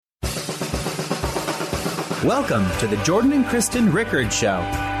Welcome to the Jordan and Kristen Rickards Show.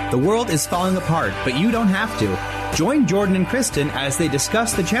 The world is falling apart, but you don't have to. Join Jordan and Kristen as they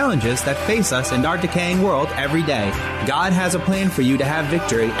discuss the challenges that face us in our decaying world every day. God has a plan for you to have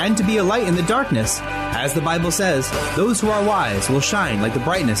victory and to be a light in the darkness. As the Bible says, those who are wise will shine like the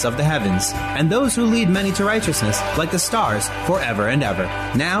brightness of the heavens, and those who lead many to righteousness like the stars forever and ever.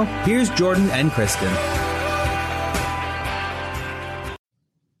 Now, here's Jordan and Kristen.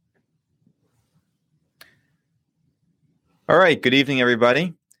 All right. Good evening,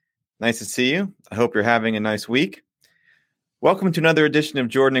 everybody. Nice to see you. I hope you're having a nice week. Welcome to another edition of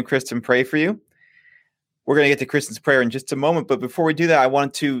Jordan and Kristen Pray For You. We're going to get to Kristen's prayer in just a moment. But before we do that, I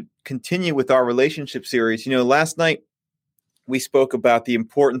want to continue with our relationship series. You know, last night we spoke about the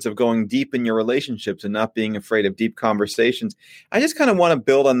importance of going deep in your relationships and not being afraid of deep conversations. I just kind of want to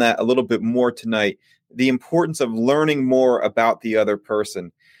build on that a little bit more tonight. The importance of learning more about the other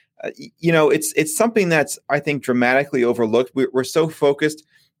person. You know, it's something that's, I think, dramatically overlooked. We're so focused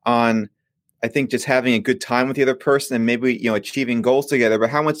on, I think, just having a good time with the other person and maybe, you know, achieving goals together.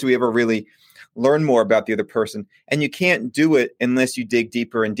 But how much do we ever really learn more about the other person? And you can't do it unless you dig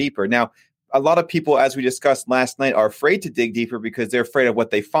deeper and deeper. Now, a lot of people, as we discussed last night, are afraid to dig deeper because they're afraid of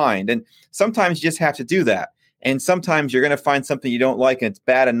what they find. And sometimes you just have to do that. And sometimes you're going to find something you don't like and it's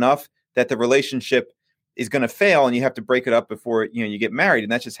bad enough that the relationship is going to fail and you have to break it up before, you know, you get married.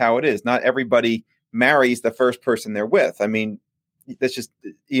 And that's just how it is. Not everybody marries the first person they're with. I mean, that's just,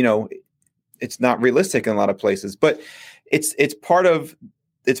 you know, it's not realistic in a lot of places, but it's part of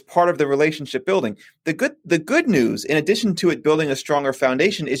the relationship building. The good news, in addition to it building a stronger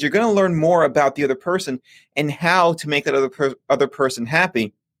foundation, is you're going to learn more about the other person and how to make that other person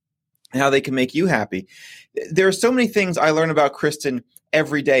happy and how they can make you happy. There are so many things I learn about Kristen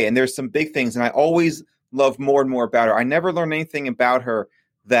every day, and there's some big things, and I always love more and more about her. I never learn anything about her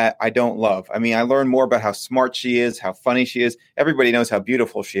that I don't love. I mean, I learn more about how smart she is, how funny she is. Everybody knows how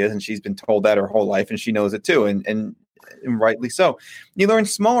beautiful she is, and she's been told that her whole life, and she knows it too, and rightly so. You learn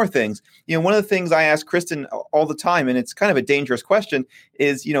smaller things. You know, one of the things I ask Kristen all the time, and it's kind of a dangerous question,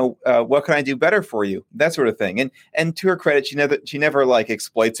 is, you know, what can I do better for you? That sort of thing. And to her credit, she never like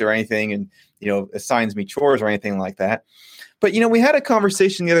exploits or anything, and, you know, assigns me chores or anything like that. But, you know, we had a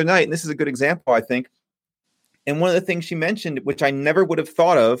conversation the other night, and this is a good example, I think. And one of the things she mentioned, which I never would have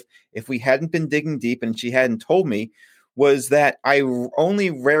thought of if we hadn't been digging deep and she hadn't told me, was that I only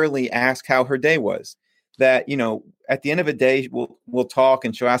rarely ask how her day was. That, you know, at the end of a day, we'll talk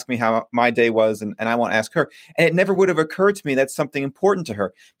and she'll ask me how my day was, and I won't ask her. And it never would have occurred to me that's something important to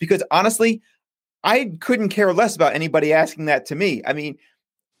her. Because honestly, I couldn't care less about anybody asking that to me. I mean,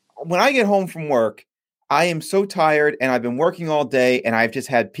 when I get home from work, I am so tired and I've been working all day and I've just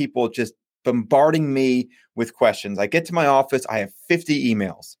had people just bombarding me with questions. I get to my office, I have 50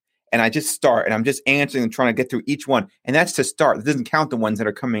 emails, and I just start and I'm just answering and trying to get through each one. And that's to start. It doesn't count the ones that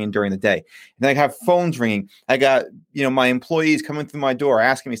are coming in during the day. And then I have phones ringing. I got, you know, my employees coming through my door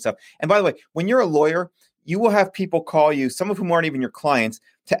asking me stuff. And by the way, when you're a lawyer, you will have people call you, some of whom aren't even your clients,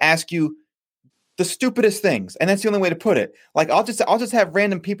 to ask you the stupidest things. And that's the only way to put it. Like, I'll just have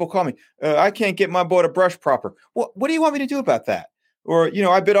random people call me. I can't get my boy to brush proper. Well, what do you want me to do about that? Or, you know,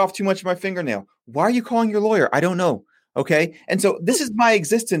 I bit off too much of my fingernail. Why are you calling your lawyer? I don't know. Okay. And so this is my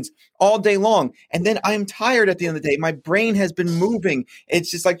existence all day long. And then I'm tired at the end of the day. My brain has been moving. It's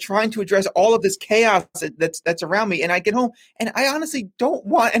just like trying to address all of this chaos that's around me. And I get home and I honestly don't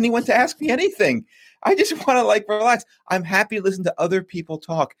want anyone to ask me anything. I just want to like relax. I'm happy to listen to other people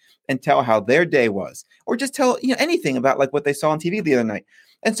talk and tell how their day was, or just tell, you know, anything about like what they saw on TV the other night.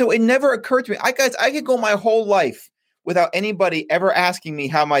 And so it never occurred to me. I could go my whole life without anybody ever asking me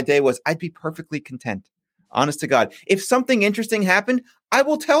how my day was. I'd be perfectly content. Honest to God. If something interesting happened, I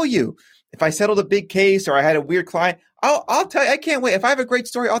will tell you. If I settled a big case or I had a weird client, I'll tell you. I can't wait. If I have a great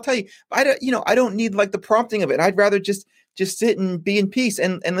story, I'll tell you. I don't need like the prompting of it. I'd rather just sit and be in peace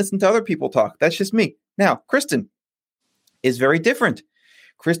and listen to other people talk. That's just me. Now, Kristen is very different.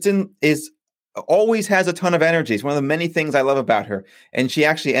 Kristen always has a ton of energy. It's one of the many things I love about her. And she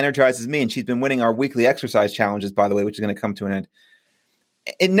actually energizes me. And she's been winning our weekly exercise challenges, by the way, which is going to come to an end.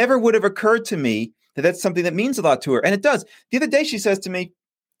 It never would have occurred to me that that's something that means a lot to her. And it does. The other day, she says to me,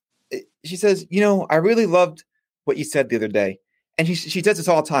 she says, you know, I really loved what you said the other day. And she does this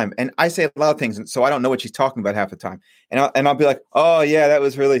all the time. And I say a lot of things. And so I don't know what she's talking about half the time. And I'll be like, oh yeah, that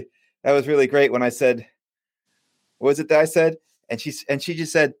was really great when I said, what was it that I said? And she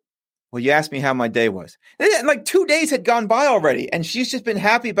just said, well, you asked me how my day was. And like 2 days had gone by already. And she's just been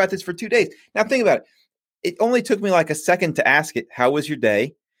happy about this for 2 days. Now think about it. It only took me like a second to ask it. How was your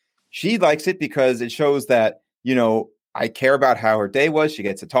day? She likes it because it shows that, you know, I care about how her day was. She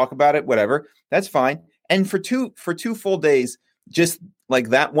gets to talk about it, whatever. That's fine. And for two full days, just like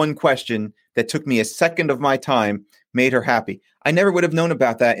that one question that took me a second of my time made her happy. I never would have known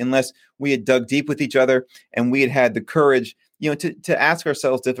about that unless we had dug deep with each other and we had had the courage, to ask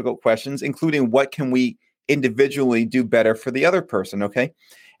ourselves difficult questions, including what can we individually do better for the other person, okay?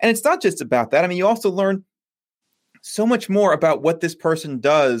 And it's not just about that. I mean, you also learn so much more about what this person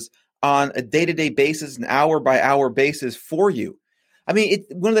does on a day-to-day basis, an hour-by-hour basis for you. I mean,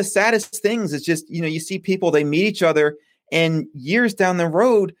 one of the saddest things is just, you see people, they meet each other, and years down the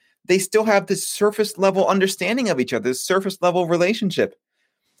road, they still have this surface-level understanding of each other, this surface-level relationship.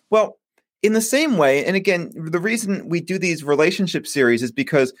 Well, in the same way, and again, the reason we do these relationship series is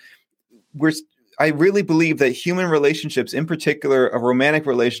because I really believe that human relationships, in particular, a romantic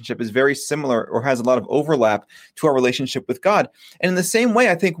relationship, is very similar or has a lot of overlap to our relationship with God. And in the same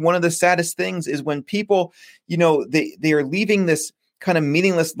way, I think one of the saddest things is when people, they are leaving this kind of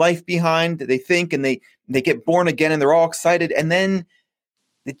meaningless life behind, they think, and they get born again and they're all excited. And then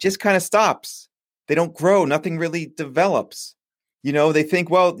it just kind of stops. They don't grow. Nothing really develops. They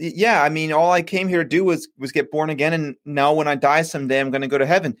think, well, yeah, I mean, all I came here to do was get born again. And now when I die someday, I'm going to go to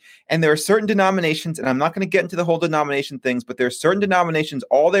heaven. And there are certain denominations, and I'm not going to get into the whole denomination things, but there are certain denominations,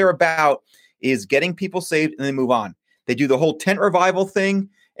 all they're about is getting people saved and they move on. They do the whole tent revival thing.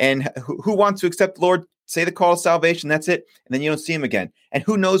 And who wants to accept the Lord, say the call of salvation, that's it. And then you don't see him again. And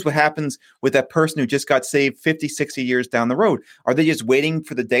who knows what happens with that person who just got saved 50, 60 years down the road? Are they just waiting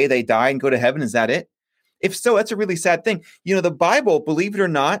for the day they die and go to heaven? Is that it? If so, that's a really sad thing. The Bible, believe it or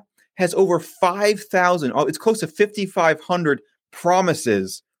not, has over 5,000, it's close to 5,500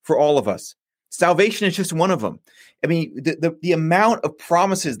 promises for all of us. Salvation is just one of them. I mean, the amount of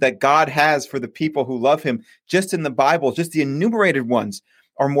promises that God has for the people who love him just in the Bible, just the enumerated ones,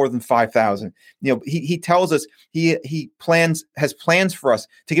 are more than 5,000. He tells us he has plans for us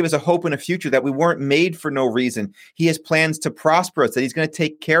to give us a hope and a future, that we weren't made for no reason. He has plans to prosper us, that he's going to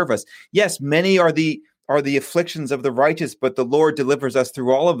take care of us. Yes, many are the afflictions of the righteous, but the Lord delivers us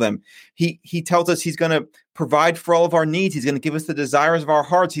through all of them. He tells us he's going to provide for all of our needs. He's going to give us the desires of our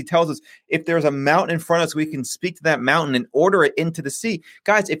hearts. He tells us if there's a mountain in front of us, we can speak to that mountain and order it into the sea.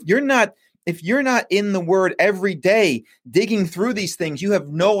 Guys, if you're not in the word every day, digging through these things, you have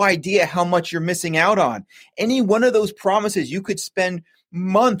no idea how much you're missing out on. Any one of those promises, you could spend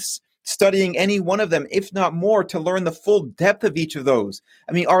months studying any one of them, if not more, to learn the full depth of each of those.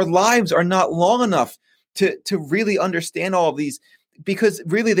 I mean, our lives are not long enough to really understand all of these, because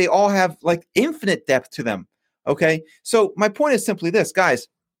really they all have like infinite depth to them. Okay. So my point is simply this, guys.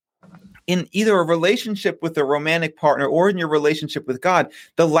 In either a relationship with a romantic partner or in your relationship with God,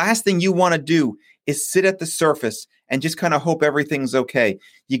 the last thing you want to do is sit at the surface and just kind of hope everything's okay.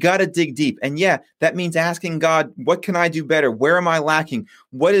 You got to dig deep. And yeah, that means asking God, what can I do better? Where am I lacking?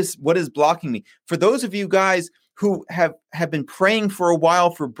 What is blocking me? For those of you guys who have been praying for a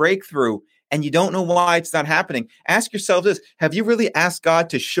while for breakthrough and you don't know why it's not happening, ask yourself this. Have you really asked God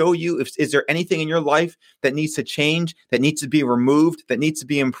to show you, is there anything in your life that needs to change, that needs to be removed, that needs to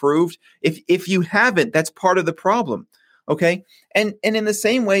be improved? If you haven't, that's part of the problem, okay? And in the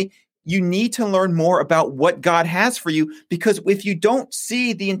same way, you need to learn more about what God has for you, because if you don't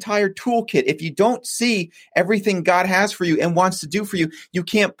see the entire toolkit, if you don't see everything God has for you and wants to do for you, you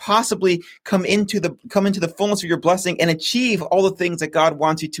can't possibly come into the fullness of your blessing and achieve all the things that God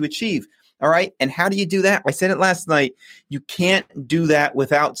wants you to achieve. All right. And how do you do that? I said it last night. You can't do that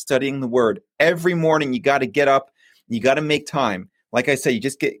without studying the word. Every morning, you got to get up. You got to make time. Like I say, you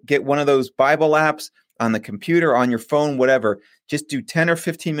just get one of those Bible apps on the computer, on your phone, whatever. Just do 10 or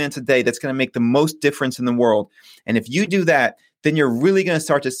 15 minutes a day. That's going to make the most difference in the world. And if you do that, then you're really going to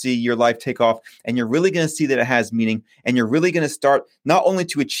start to see your life take off, and you're really going to see that it has meaning, and you're really going to start not only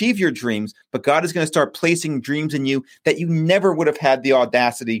to achieve your dreams, but God is going to start placing dreams in you that you never would have had the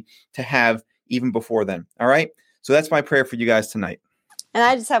audacity to have even before then. All right? So that's my prayer for you guys tonight. And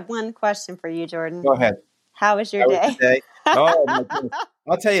I just have one question for you, Jordan. Go ahead. How was your day? Oh, my goodness.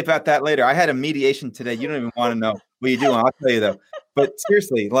 I'll tell you about that later. I had a mediation today. You don't even want to know what you're doing. I'll tell you, though. But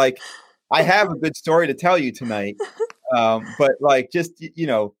seriously, I have a good story to tell you tonight. But just, you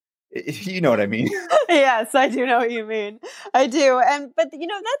know what I mean. Yes, I do know what you mean. I do. But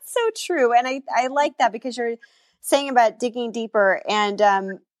that's so true. And I like that, because you're saying about digging deeper.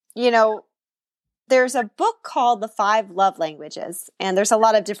 And, there's a book called The 5 Love Languages, and there's a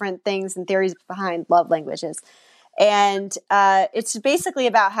lot of different things and theories behind love languages. And it's basically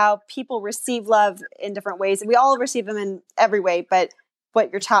about how people receive love in different ways. And we all receive them in every way, but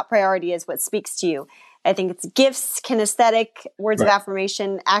what your top priority is, what speaks to you. I think it's gifts, kinesthetic, words of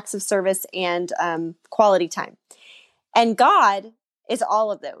affirmation, acts of service, and quality time. And God is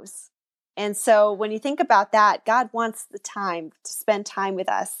all of those. And so when you think about that, God wants the time to spend time with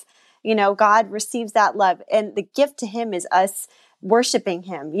us. You know, God receives that love, and the gift to him is us worshiping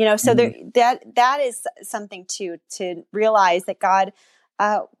him. You know, so that is something to realize that God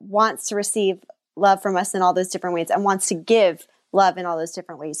wants to receive love from us in all those different ways, and wants to give love in all those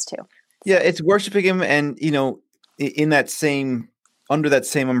different ways too. Yeah, it's worshiping him, and in that same under that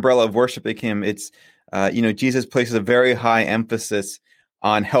same umbrella of worshiping him, it's Jesus places a very high emphasis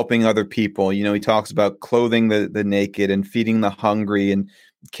on helping other people. You know, he talks about clothing the naked and feeding the hungry and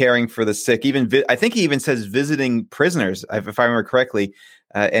caring for the sick. I think he even says visiting prisoners, if I remember correctly.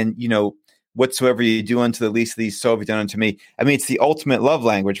 And whatsoever you do unto the least of these, so have you done unto me. I mean, it's the ultimate love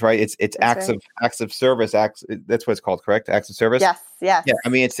language, right? It's acts of service. That's what it's called, correct? Acts of service. Yes. Yeah. I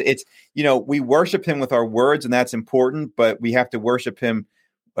mean, it's we worship him with our words, and that's important, but we have to worship him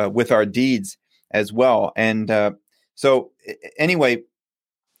with our deeds as well. And so anyway,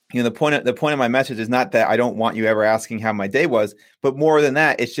 the point of my message is not that I don't want you ever asking how my day was, but more than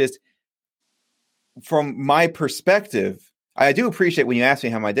that, it's just from my perspective. I do appreciate when you ask me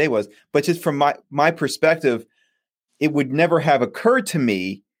how my day was, but just from my perspective, it would never have occurred to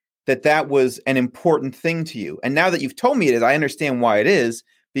me that was an important thing to you. And now that you've told me it is, I understand why it is,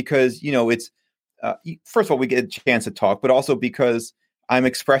 because, it's, first of all, we get a chance to talk, but also because I'm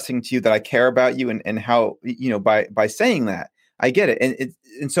expressing to you that I care about you and how, by saying that, I get it.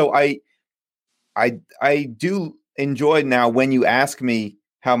 And so I do enjoy now when you ask me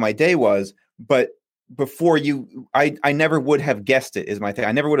how my day was, but before I never would have guessed it, is my thing.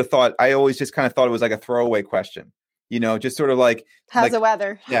 I never would have thought. I always just kind of thought it was like a throwaway question, just sort of like, how's the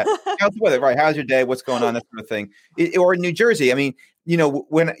weather? Yeah, how's the weather? Right? How's your day? What's going on? That sort of thing. Or in New Jersey, I mean,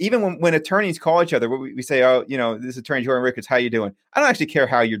 when attorneys call each other, we say, oh, this attorney Jordan Rickards, how you doing? I don't actually care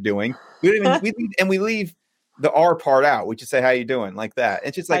how you're doing. We don't even we leave the R part out. We just say, how you doing? Like that.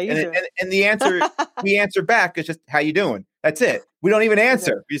 It's just like, and the answer we answer back is just, how you doing? That's it. We don't even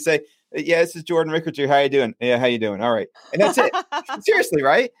answer. We say, yeah, this is Jordan Rickards here. How you doing? Yeah, how you doing? All right. And that's it. Seriously,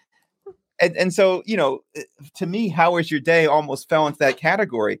 right? And so, to me, how was your day almost fell into that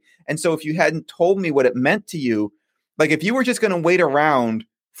category. And so if you hadn't told me what it meant to you, like if you were just going to wait around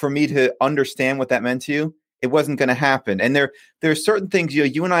for me to understand what that meant to you, it wasn't going to happen. And there are certain things,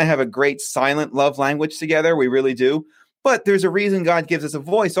 you and I have a great silent love language together. We really do. But there's a reason God gives us a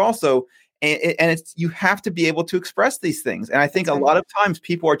voice also. And it's, you have to be able to express these things. And I think a lot of times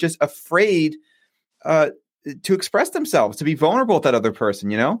people are just afraid to express themselves, to be vulnerable with that other person,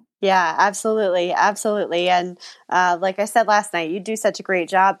 Yeah, absolutely. Absolutely. And like I said last night, you do such a great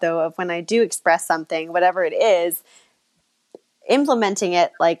job, though, of when I do express something, whatever it is, implementing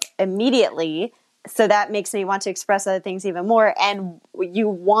it like immediately. So that makes me want to express other things even more, and you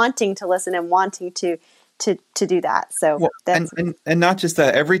wanting to listen and wanting to do that. So that's and not just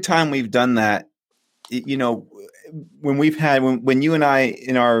that. Every time we've done that, when you and I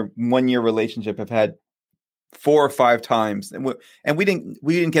in our 1-year relationship have had 4 or 5 times, and we didn't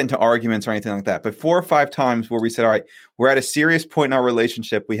get into arguments or anything like that, but 4 or 5 times where we said, all right, we're at a serious point in our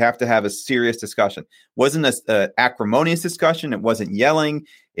relationship. We have to have a serious discussion. Wasn't a acrimonious discussion. It wasn't yelling.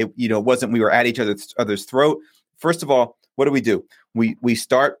 It wasn't we were at each other's throat. First of all, what do? We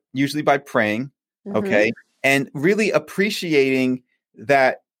start usually by praying. Okay. And really appreciating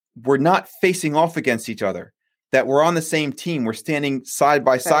that we're not facing off against each other, that we're on the same team. We're standing side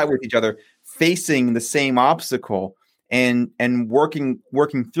by side with each other, facing the same obstacle and working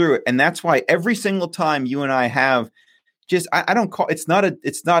through it. And that's why every single time you and I have just, I don't call it's not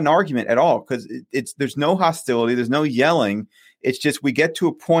an argument at all, because there's no hostility, there's no yelling. It's just, we get to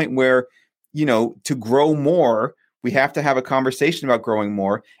a point where, to grow more, we have to have a conversation about growing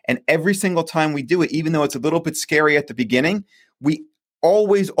more. And every single time we do it, even though it's a little bit scary at the beginning, we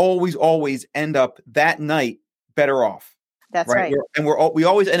always, always, always end up that night better off. That's right. We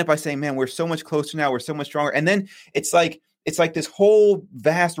always end up by saying, man, we're so much closer now. We're so much stronger. And then it's like this whole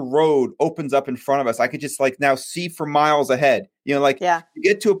vast road opens up in front of us. I could just now see for miles ahead, you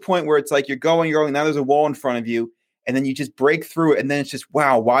get to a point where it's like you're going, now there's a wall in front of you, and then you just break through it. And then it's just,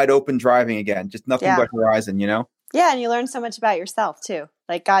 wow, wide open driving again, just nothing but horizon, Yeah, and you learn so much about yourself too.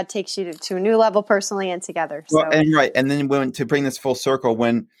 Like God takes you to a new level personally and together. So. Well, and then to bring this full circle,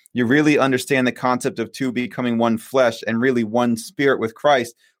 when you really understand the concept of two becoming one flesh and really one spirit with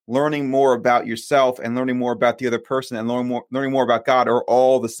Christ, learning more about yourself and learning more about the other person and learning more about God are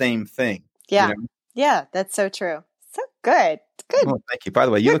all the same thing. Yeah, yeah, that's so true. So good. Good. Oh, thank you. By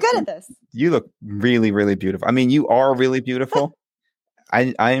the way, you're good at this. You look really, really beautiful. I mean, you are really beautiful.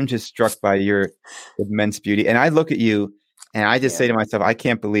 I am just struck by your immense beauty. And I look at you and I just say to myself, I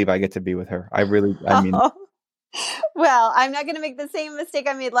can't believe I get to be with her. I mean, Well, I'm not going to make the same mistake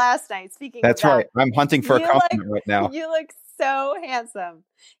I made last night. Speaking That's of that, right. I'm hunting for a compliment right now. you look so handsome.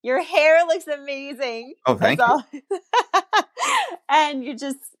 Your hair looks amazing. Oh, thank you. And you're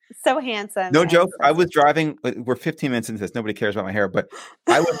just so handsome. No joke. I was driving. We're 15 minutes into this. Nobody cares about my hair, but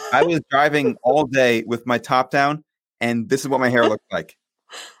I was driving all day with my top down, and this is what my hair looked like.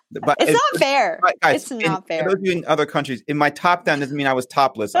 But it's not fair. Guys, it's not fair. For those of you in other countries, in my top down doesn't mean I was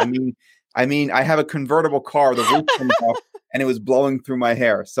topless. I mean, I have a convertible car. The roof comes off, and it was blowing through my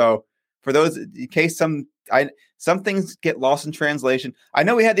hair. So, for those, in case some things get lost in translation. I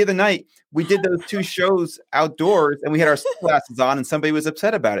know we had the other night. We did those 2 shows outdoors, and we had our sunglasses on, and somebody was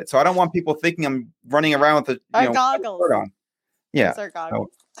upset about it. So I don't want people thinking I'm running around with our goggles on. Yeah, our goggles.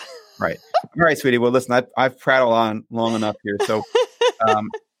 So, right. All right, sweetie. Well, listen, I've prattled on long enough here, so.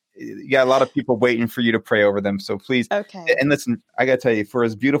 You got a lot of people waiting for you to pray over them. So please. Okay. And listen, I got to tell you, for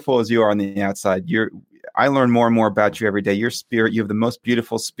as beautiful as you are on the outside, I learn more and more about you every day. Your spirit, you have the most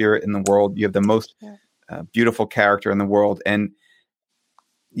beautiful spirit in the world. You have the most beautiful character in the world. And,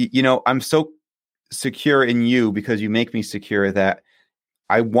 I'm so secure in you because you make me secure that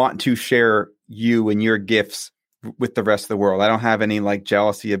I want to share you and your gifts with the rest of the world. I don't have any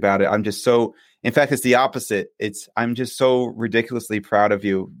jealousy about it. I'm just so, in fact, it's the opposite. I'm just so ridiculously proud of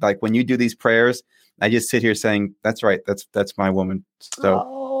you. Like when you do these prayers, I just sit here saying, that's right. That's my woman.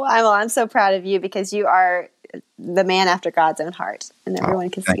 So I'm so proud of you because you are the man after God's own heart, and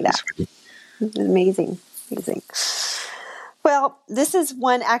everyone can see that. It's amazing. Amazing. Well, this is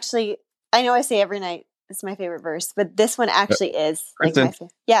one actually, I know I say every night, it's my favorite verse, but this one actually is my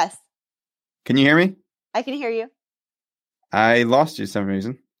favorite. Yes. Can you hear me? I can hear you. I lost you for some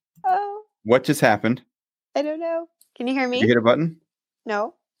reason. Oh. What just happened? I don't know. Can you hear me? Did you hit a button?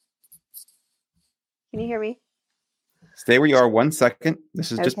 No. Can you hear me? Stay where you are 1 second.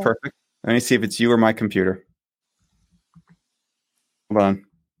 This is just perfect. Let me see if it's you or my computer. Hold on.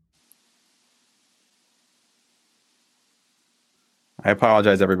 I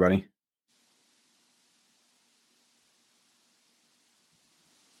apologize, everybody.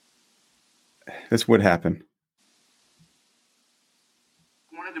 This would happen.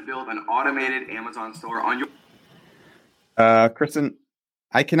 I wanted to build an automated Amazon store on your... Kristen,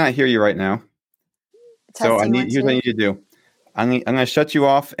 I cannot hear you right now. Here's what I need you to do. I'm going to shut you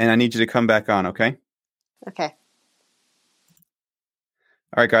off, and I need you to come back on, okay? Okay.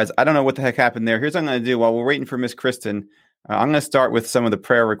 All right, guys. I don't know what the heck happened there. Here's what I'm going to do. While we're waiting for Miss Kristen, I'm going to start with some of the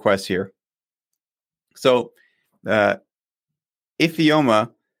prayer requests here. So,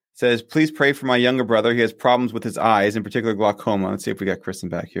 Ifioma says, please pray for my younger brother. He has problems with his eyes, in particular glaucoma. Let's see if we got Kristen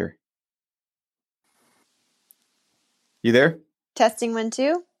back here. You there? Testing 1,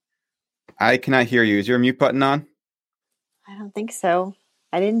 2. I cannot hear you. Is your mute button on? I don't think so.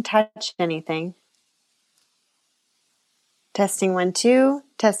 I didn't touch anything. Testing 1, 2.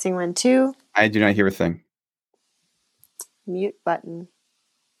 Testing 1, 2. I do not hear a thing. Mute button.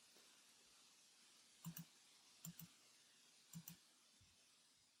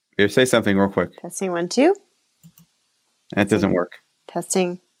 Here, say something real quick. Testing 1, 2. That doesn't work.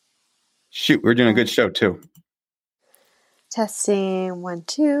 Testing. Shoot, we're doing a good show too. Testing 1,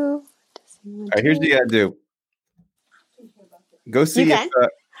 2. Testing 1, 2. All right, here's what you gotta do. Go see if.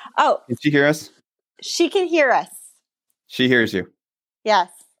 Can she hear us? She can hear us. She hears you. Yes,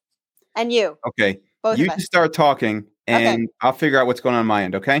 and you. Okay. Both you of us. just start talking, and I'll figure out what's going on my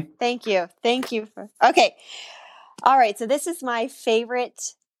end. Okay. Thank you. Thank you for. Okay. All right. So this is my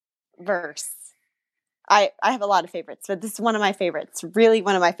favorite verse. I have a lot of favorites, but this is one of my favorites. Really,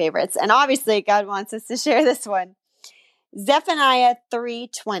 one of my favorites, and obviously, God wants us to share this one. Zephaniah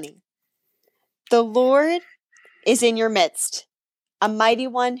 3:20. The Lord is in your midst, a mighty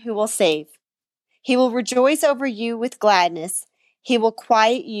one who will save. He will rejoice over you with gladness. He will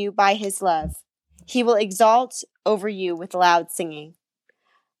quiet you by his love. He will exalt over you with loud singing.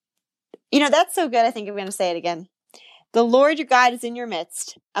 That's so good. I think I'm going to say it again. The Lord your God is in your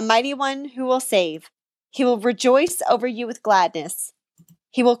midst, a mighty one who will save. He will rejoice over you with gladness.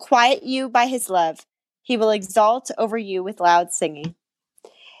 He will quiet you by his love. He will exalt over you with loud singing.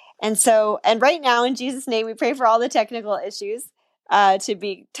 And right now, in Jesus' name, we pray for all the technical issues to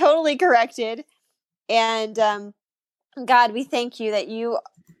be totally corrected. And God, we thank you that you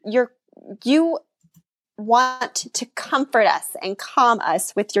want to comfort us and calm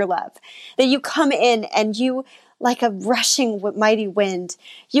us with your love. That you come in and you, like a rushing mighty wind,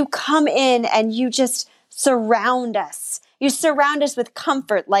 you come in and you just surround us. You surround us with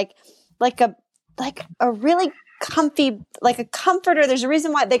comfort, like a really comfy, like a comforter. There's a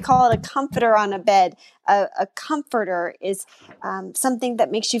reason why they call it a comforter on a bed. A comforter is something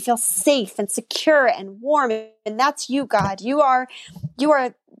that makes you feel safe and secure and warm. And that's you, God. You are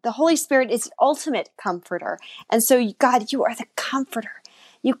the Holy Spirit is the ultimate comforter. And so, God, you are the comforter.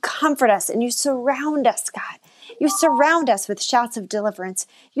 You comfort us and you surround us, God. You surround us with shouts of deliverance.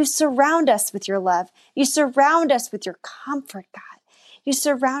 You surround us with your love. You surround us with your comfort, God. You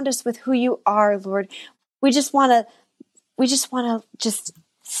surround us with who you are, Lord. We just want to just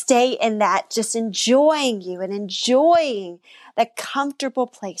stay in that, just enjoying you and enjoying that comfortable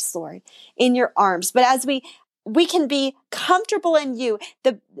place, Lord, in your arms. But as we can be comfortable in you,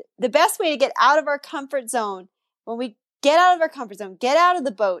 the best way to get out of our comfort zone, when we get out of our comfort zone, get out of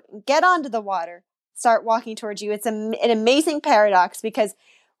the boat and get onto the water, start walking towards you. It's an amazing paradox because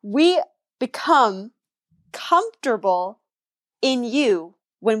we become comfortable in you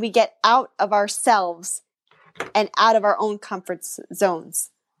when we get out of ourselves and out of our own comfort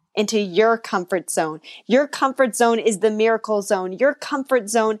zones into your comfort zone. Your comfort zone is the miracle zone. Your comfort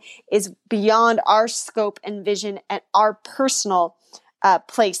zone is beyond our scope and vision and our personal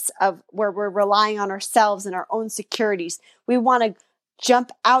place of where we're relying on ourselves and our own securities. We want to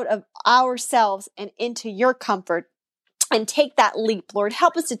jump out of ourselves and into your comfort and take that leap, Lord.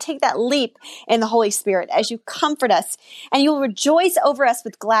 Help us to take that leap in the Holy Spirit as you comfort us and you'll rejoice over us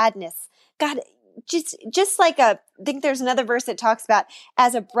with gladness. God, just like I think there's another verse that talks about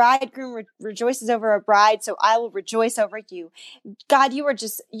as a bridegroom rejoices over a bride, so I will rejoice over you. God, you are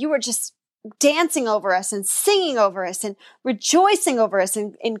just dancing over us and singing over us and rejoicing over us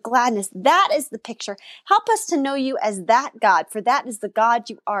in gladness. That is the picture. Help us to know you as that God, for that is the God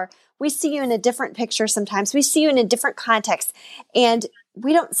you are. We see you in a different picture sometimes. We see you in a different context, and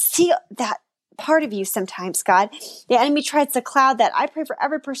we don't see that part of you sometimes, God. The enemy tries to cloud that. I pray for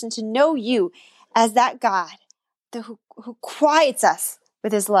every person to know you as that God who quiets us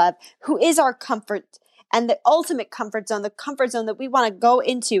with his love, who is our comfort and the ultimate comfort zone, the comfort zone that we want to go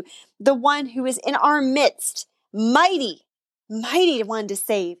into, the one who is in our midst, mighty one to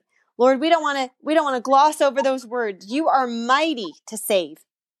save. Lord, we don't want to gloss over those words. You are mighty to save.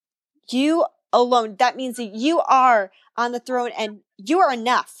 You alone. That means that you are on the throne and you are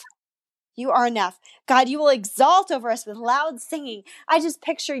enough. You are enough. God, you will exalt over us with loud singing. I just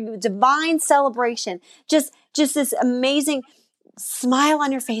picture you, divine celebration, just this amazing smile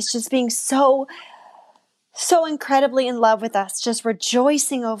on your face, just being so incredibly in love with us, just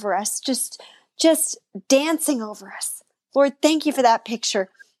rejoicing over us, just dancing over us. Lord, thank you for that picture.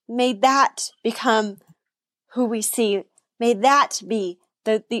 May that become who we see. May that be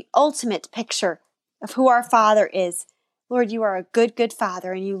the ultimate picture of who our Father is. Lord, you are a good, good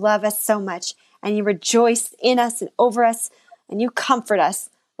Father, and you love us so much, and you rejoice in us and over us, and you comfort us.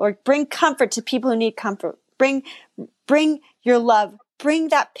 Lord, bring comfort to people who need comfort. Bring your love. Bring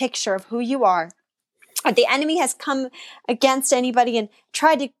that picture of who you are. If the enemy has come against anybody and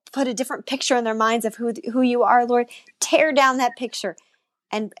tried to put a different picture in their minds of who you are, Lord, tear down that picture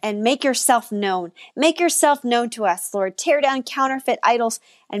and make yourself known. Make yourself known to us, Lord. Tear down counterfeit idols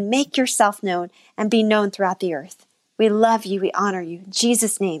and make yourself known and be known throughout the earth. We love you. We honor you. In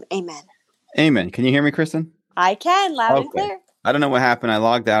Jesus' name, amen. Amen. Can you hear me, Kristen? I can, loud and clear. I don't know what happened. I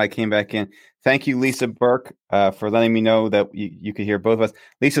logged out. I came back in. Thank you, Lisa Burke, for letting me know that you could hear both of us.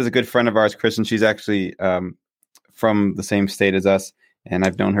 Lisa's a good friend of ours, Kristen. She's actually from the same state as us, and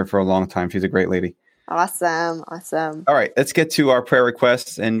I've known her for a long time. She's a great lady. Awesome. All right, let's get to our prayer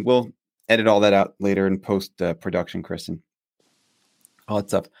requests, and we'll edit all that out later in post-production, Kristen. All that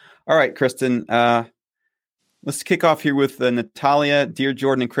stuff. All right, Kristen, let's kick off here with Natalia. Dear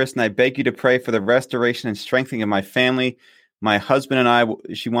Jordan and Kristen, I beg you to pray for the restoration and strengthening of my family. My husband and I,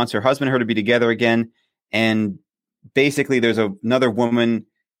 she wants her husband and her to be together again. And basically there's another woman,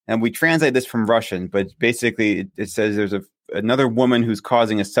 and we translate this from Russian, but basically it says there's another woman who's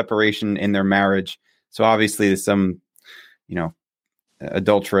causing a separation in their marriage. So obviously there's some,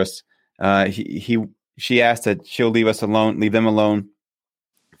 adulteress. She asked that she'll leave them alone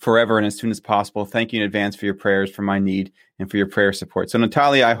forever and as soon as possible. Thank you in advance for your prayers, for my need, and for your prayer support. So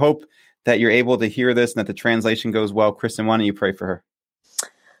Natalia, I hope that you're able to hear this and that the translation goes well. Kristen, why don't you pray for her?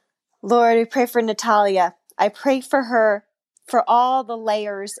 Lord, we pray for Natalia. I pray for her, for all the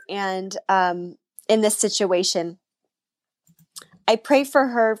layers and in this situation. I pray for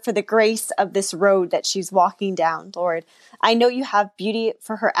her for the grace of this road that she's walking down, Lord. I know you have beauty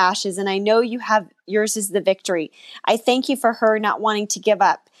for her ashes, and I know yours is the victory. I thank you for her not wanting to give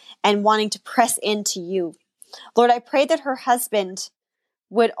up and wanting to press into you. Lord, I pray that her husband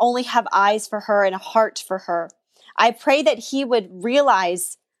would only have eyes for her and a heart for her. I pray that he would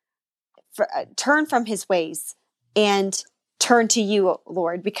realize, turn from his ways, and turn to you,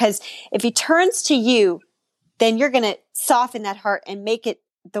 Lord, because if he turns to you, then you're going to soften that heart and make it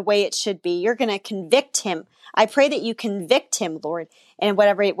the way it should be. You're going to convict him. I pray that you convict him, Lord, in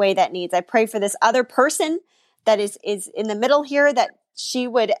whatever way that needs. I pray for this other person that is in the middle here, that she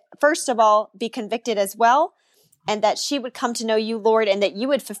would, first of all, be convicted as well, and that she would come to know you, Lord, and that you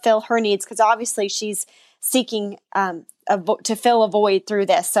would fulfill her needs, because obviously she's seeking to fill a void through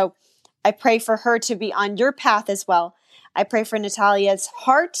this. So I pray for her to be on your path as well. I pray for Natalia's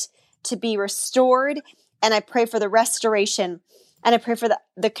heart to be restored, and I pray for the restoration, and I pray for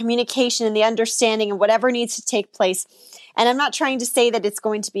the communication and the understanding and whatever needs to take place. And I'm not trying to say that it's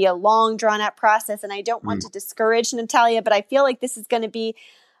going to be a long, drawn-out process, and I don't want to discourage Natalia, but I feel like this is going to be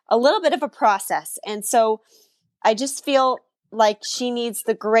a little bit of a process. And so I just feel like she needs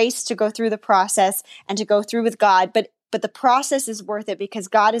the grace to go through the process and to go through with God. But the process is worth it, because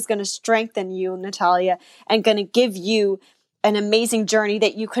God is going to strengthen you, Natalia, and going to give you an amazing journey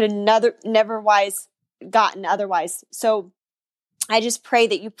that you could have never gotten otherwise. So I just pray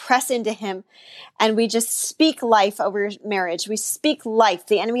that you press into him, and we just speak life over your marriage. We speak life.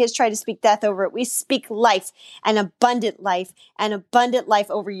 The enemy has tried to speak death over it. We speak life and abundant life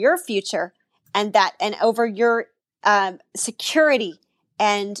over your future, and over your security,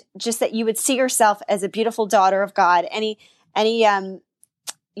 and just that you would see yourself as a beautiful daughter of God. Any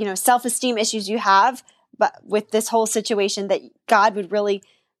self-esteem issues you have, but with this whole situation, that God would really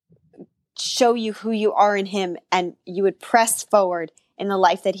show you who you are in him, and you would press forward in the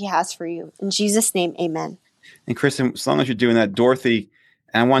life that he has for you. In Jesus' name, amen. And Kristen, as long as you're doing that, Dorothy,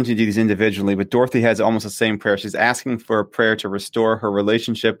 and I want you to do these individually, but Dorothy has almost the same prayer. She's asking for a prayer to restore her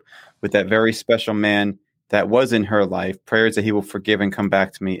relationship with that very special man that was in her life. Prayers that he will forgive and come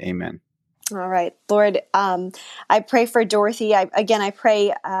back to me. Amen. All right, Lord, I pray for Dorothy. I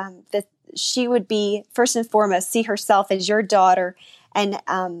pray that she would be, first and foremost, see herself as your daughter, and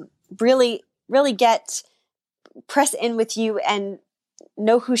really, really press in with you and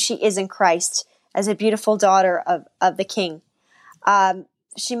know who she is in Christ as a beautiful daughter of the King.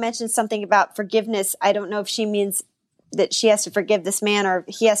 She mentioned something about forgiveness. I don't know if she means that she has to forgive this man, or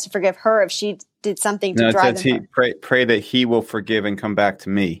he has to forgive her if she did something to drive him. Pray that he will forgive and come back to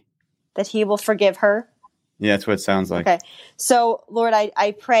me. That he will forgive her? Yeah, that's what it sounds like. Okay. So, Lord,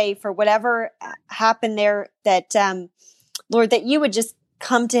 I pray for whatever happened there, that, Lord, that you would just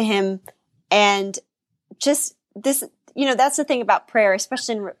come to him, and just this, that's the thing about prayer,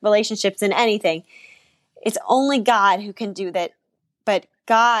 especially in relationships and anything. It's only God who can do that, but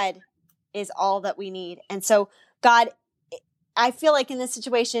God is all that we need. And so, God, I feel like in this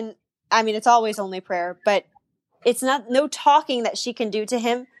situation, I mean, it's always only prayer, but it's no talking that she can do to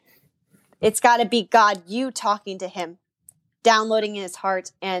him. It's got to be God, you talking to him, downloading in his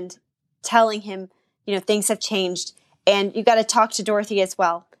heart and telling him, things have changed. And you got to talk to Dorothy as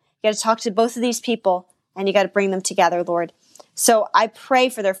well. You got to talk to both of these people, and you got to bring them together, Lord. So I pray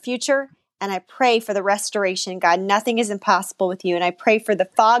for their future, and I pray for the restoration. God, nothing is impossible with you. And I pray for the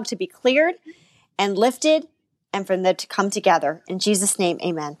fog to be cleared and lifted, and for them to come together. In Jesus' name,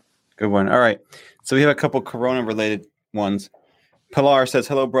 amen. Good one. All right. So we have a couple Corona-related ones. Pilar says,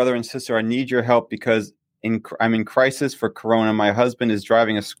 hello, brother and sister. I need your help because I'm in crisis for Corona. My husband is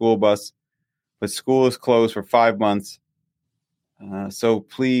driving a school bus, but school is closed for 5 months. So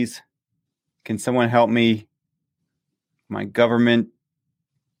please, can someone help me? My government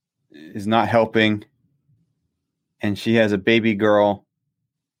is not helping, and she has a baby girl.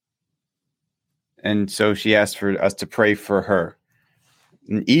 And so she asked for us to pray for her.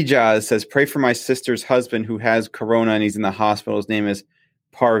 And Ijaz says, pray for my sister's husband who has Corona and he's in the hospital. His name is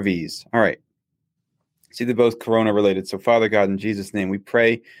Parviz. All right. See, they're both Corona related. So Father God, in Jesus' name, we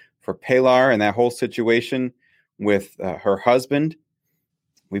pray for Pilar and that whole situation with her husband.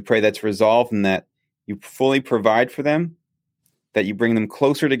 We pray that's resolved and that you fully provide for them, that you bring them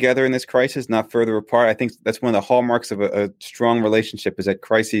closer together in this crisis, not further apart. I think that's one of the hallmarks of a strong relationship, is that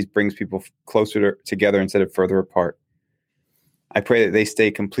crises brings people closer together instead of further apart. I pray that they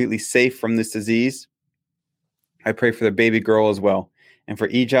stay completely safe from this disease. I pray for the baby girl as well. And for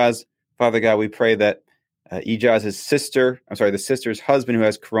Ijaz, Father God, we pray that Ijaz's the sister's husband who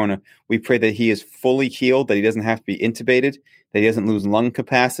has Corona, we pray that he is fully healed, that he doesn't have to be intubated, that he doesn't lose lung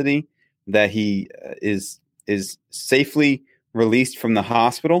capacity, that he is safely released from the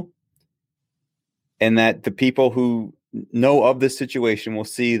hospital, and that the people who know of this situation will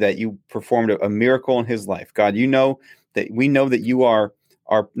see that you performed a miracle in his life. God, we know that you are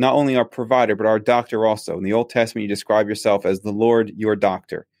not only our provider, but our doctor also. In the Old Testament, you describe yourself as the Lord, your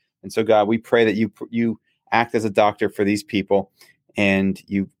doctor. And so, God, we pray that you act as a doctor for these people, and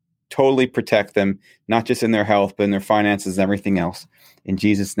you totally protect them, not just in their health, but in their finances and everything else. In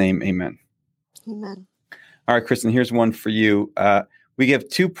Jesus' name, amen. Amen. All right, Kristen, here's one for you. We have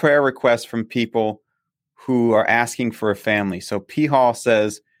 2 prayer requests from people who are asking for a family. So P. Hall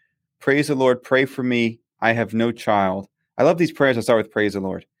says, praise the Lord, pray for me. I have no child. I love these prayers. I start with praise the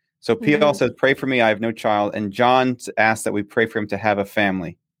Lord. So P. Hall says, pray for me. I have no child. And John asks that we pray for him to have a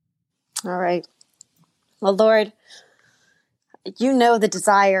family. All right. Well, Lord, you know the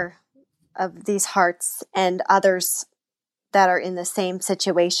desire of these hearts and others that are in the same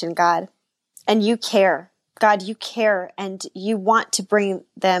situation, God. And you care. God, you care, and you want to bring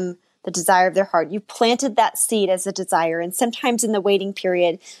them the desire of their heart. You planted that seed as a desire, and sometimes in the waiting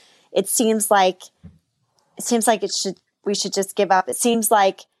period, it seems like we should just give up. It seems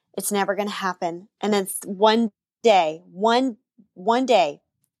like it's never going to happen. And then one day,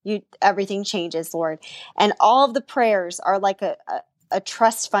 everything changes, Lord. And all of the prayers are like a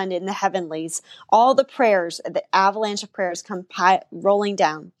trust fund in the heavenlies. All the prayers, the avalanche of prayers come rolling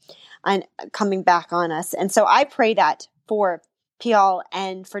down and coming back on us. And so I pray that for Pial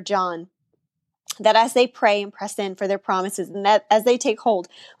and for John, that as they pray and press in for their promises, and that as they take hold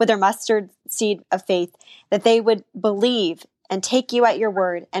with their mustard seed of faith, that they would believe and take you at your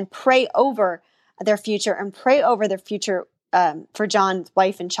word and pray over their future and pray over their future for John's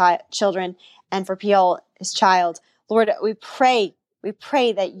wife and children, and for Pial, his child. Lord, we pray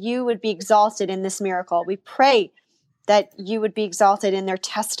that you would be exalted in this miracle. We pray that you would be exalted in their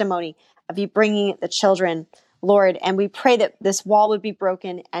testimony of you bringing the children, Lord. And we pray that this wall would be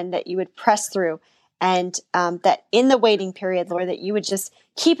broken and that you would press through, and that in the waiting period, Lord, that you would just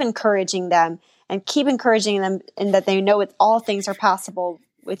keep encouraging them and that they know that all things are possible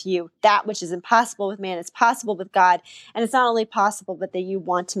with you. That which is impossible with man is possible with God. And it's not only possible, but that you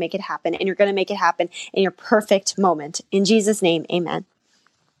want to make it happen, and you're going to make it happen in your perfect moment. In Jesus' name, amen.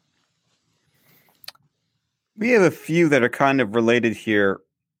 We have a few that are kind of related here.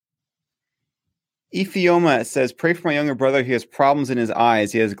 Ephioma says, pray for my younger brother. He has problems in his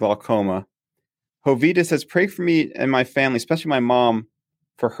eyes. He has glaucoma. Hovita says, pray for me and my family, especially my mom,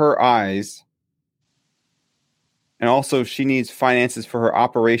 for her eyes. And also she needs finances for her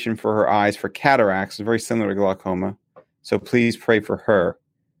operation for her eyes for cataracts. It's very similar to glaucoma. So please pray for her.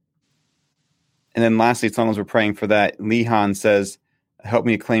 And then lastly, as long as we're praying for that, Lehan says, help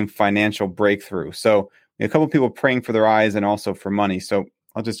me claim financial breakthrough. So a couple of people praying for their eyes and also for money. So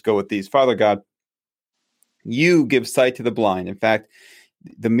I'll just go with these. Father God, you give sight to the blind. In fact,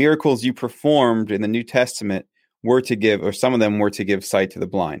 the miracles you performed in the New Testament were to give, or some of them were to give sight to the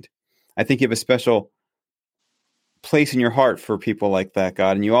blind. I think you have a special place in your heart for people like that,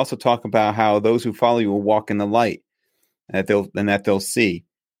 God. And you also talk about how those who follow you will walk in the light and that they'll see.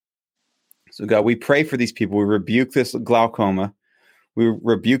 So God, we pray for these people. We rebuke this glaucoma. We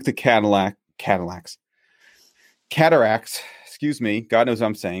rebuke the cataracts. Excuse me. God knows what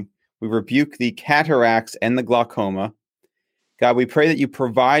I'm saying. We rebuke the cataracts and the glaucoma. God, we pray that you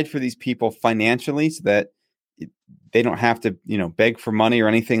provide for these people financially so that they don't have to, beg for money or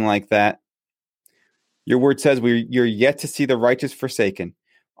anything like that. Your word says you're yet to see the righteous forsaken.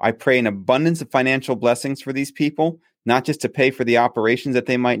 I pray an abundance of financial blessings for these people, not just to pay for the operations that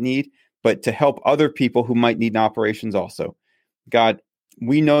they might need, but to help other people who might need operations also. God,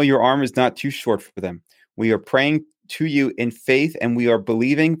 we know your arm is not too short for them. We are praying to you in faith, and we are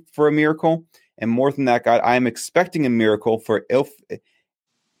believing for a miracle. And more than that, God, I am expecting a miracle for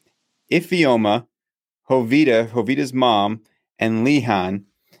Iphioma, Hovita's mom, and Lehan.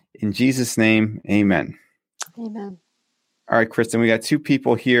 In Jesus' name, amen. Amen. All right, Kristen, we got 2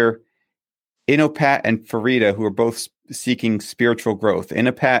 people here, Inopat and Farida, who are both seeking spiritual growth.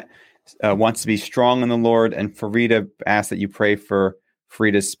 Inopat wants to be strong in the Lord, and Farida asks that you pray for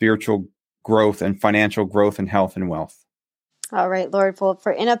Farida's spiritual growth and financial growth and health and wealth. All right, Lord. Well,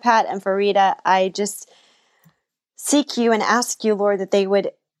 for Inopat and Farida, I just seek you and ask you, Lord, that they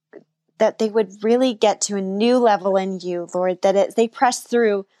would really get to a new level in you, Lord, that as they press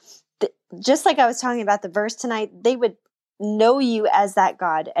through, just like I was talking about the verse tonight, they would know you as that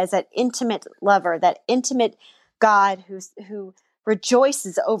God, as that intimate lover, that intimate God who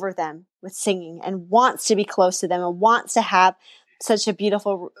rejoices over them with singing and wants to be close to them and wants to have such a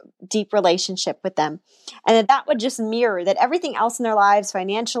beautiful, deep relationship with them. And that would just mirror that everything else in their lives,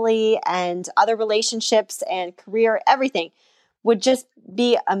 financially and other relationships and career, everything would just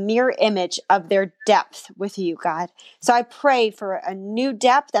be a mirror image of their depth with you, God. So I pray for a new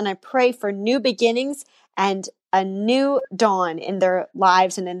depth, and I pray for new beginnings and a new dawn in their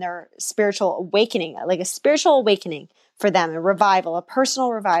lives and in their spiritual awakening, like a spiritual awakening for them, a revival, a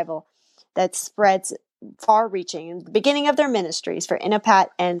personal revival that spreads far-reaching, the beginning of their ministries for Inapat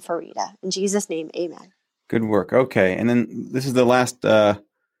and for Rita. In Jesus' name, amen. Good work. Okay, and then this is the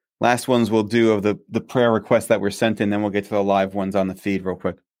last ones we'll do of the prayer requests that were sent in. Then we'll get to the live ones on the feed real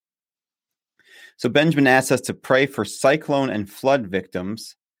quick. So Benjamin asked us to pray for cyclone and flood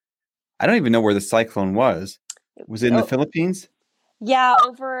victims. I don't even know where the cyclone was. Was it in the Philippines? Yeah,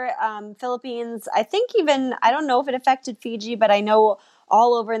 over Philippines. I think even, I don't know if it affected Fiji, but I know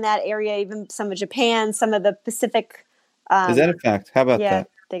all over in that area, even some of Japan, some of the Pacific. Is that a fact? How about that?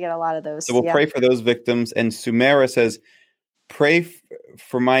 They get a lot of those. So we'll pray for those victims. And Sumera says, pray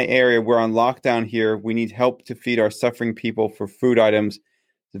for my area. We're on lockdown here. We need help to feed our suffering people for food items.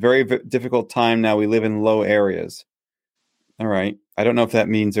 It's a very difficult time now. We live in low areas. All right. I don't know if that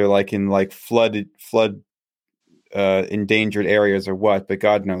means they're like in like flood endangered areas or what, but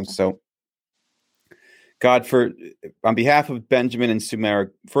God knows. So God, on behalf of Benjamin and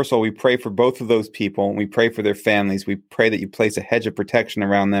Sumera, first of all, we pray for both of those people, and we pray for their families. We pray that you place a hedge of protection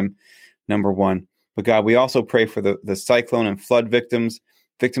around them, number one. But God, we also pray for the cyclone and flood victims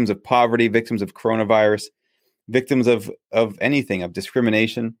of poverty, victims of coronavirus, victims of anything, of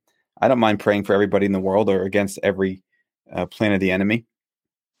discrimination. I don't mind praying for everybody in the world or against every plan of the enemy.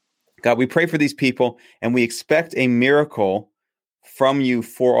 God, we pray for these people, and we expect a miracle from you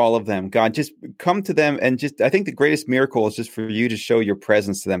for all of them. God, just come to them, and I think the greatest miracle is just for you to show your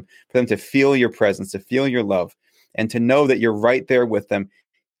presence to them, for them to feel your presence, to feel your love, and to know that you're right there with them,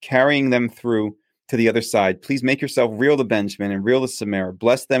 carrying them through to the other side. Please make yourself real to Benjamin and real to Sumera.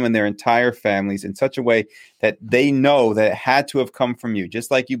 Bless them and their entire families in such a way that they know that it had to have come from you.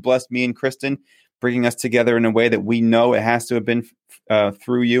 Just like you blessed me and Kristen, bringing us together in a way that we know it has to have been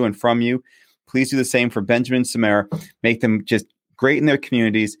through you and from you. Please do the same for Benjamin and Sumera. Make them just great in their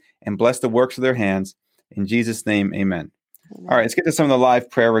communities and bless the works of their hands. In Jesus' name, amen. All right, let's get to some of the live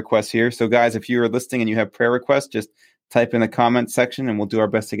prayer requests here. So guys, if you are listening and you have prayer requests, just type in the comment section and we'll do our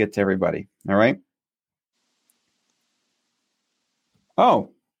best to get to everybody. All right? Oh,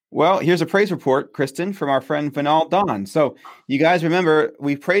 well, here's a praise report, Kristen, from our friend Vinal Don. So you guys remember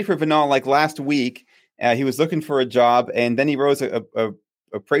we prayed for Vinal like last week. He was looking for a job, and then he wrote a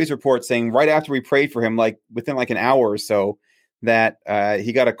praise report saying right after we prayed for him, like within like an hour or so, that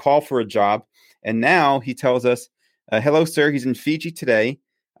he got a call for a job. And now he tells us, hello, sir. He's in Fiji today.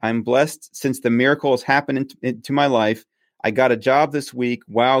 I'm blessed since the miracle has happened into my life. I got a job this week.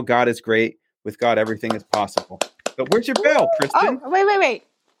 Wow, God is great. With God, everything is possible. But where's your bell, Kristen? Oh, wait.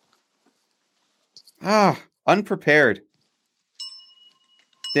 Unprepared.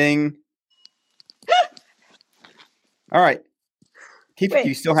 Ding. All right. Do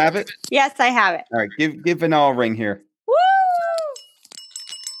you still have it? Yes, I have it. All right. Give Vinal a ring here. Woo!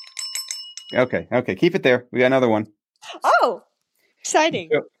 Okay. Keep it there. We got another one. Oh, exciting.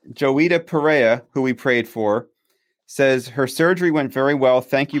 Joita Perea, who we prayed for, says her surgery went very well.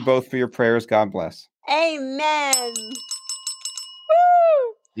 Thank you both for your prayers. God bless. Amen. Woo!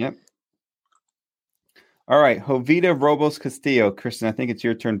 Yep. All right. Jovita Robles Castillo. Kristen, I think it's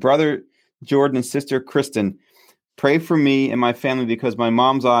your turn. Brother Jordan and sister Kristen, pray for me and my family because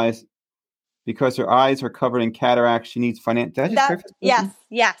her eyes are covered in cataracts. She needs financial. Yes,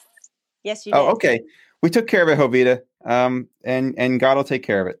 you did. Oh, okay. We took care of it, Jovita. And God will take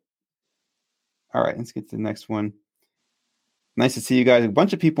care of it. All right. Let's get to the next one. Nice to see you guys. A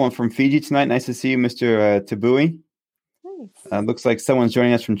bunch of people from Fiji tonight. Nice to see you, Mr. Tabui. Nice. Looks like someone's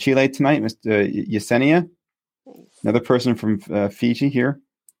joining us from Chile tonight, Mr. Yesenia. Nice. Another person from Fiji here.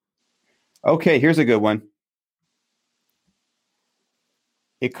 Okay, here's a good one.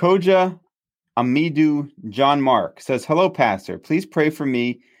 Ikoja Amidu John Mark says, hello, Pastor. Please pray for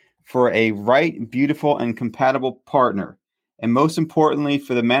me for a right, beautiful, and compatible partner. And most importantly,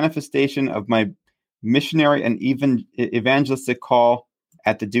 for the manifestation of my missionary and even evangelistic call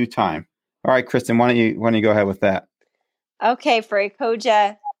at the due time. All right, Kristen, why don't you go ahead with that? Okay, for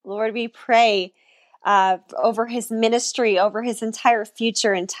Ikoja, Lord, we pray over his ministry, over his entire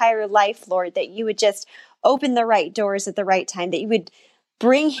future, entire life, Lord, that you would just open the right doors at the right time, that you would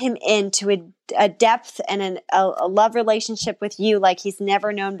bring him into a depth and a love relationship with you like he's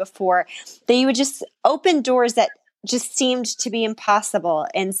never known before, that you would just open doors that just seemed to be impossible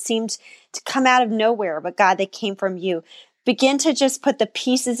and seemed to come out of nowhere, but God, they came from you. Begin to just put the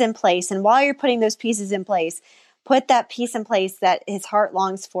pieces in place. And while you're putting those pieces in place, put that piece in place that his heart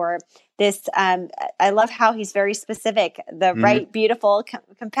longs for. This, I love how he's very specific, the right, beautiful,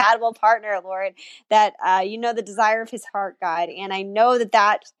 compatible partner, Lord, that you know the desire of his heart, God. And I know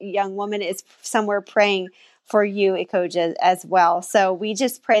that young woman is somewhere praying for you, Ikoja, as well. So we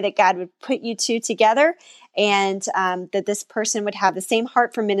just pray that God would put you two together and that this person would have the same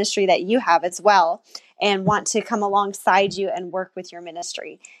heart for ministry that you have as well. and want to come alongside you and work with your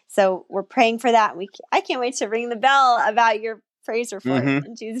ministry. So we're praying for that. I can't wait to ring the bell about your praise report.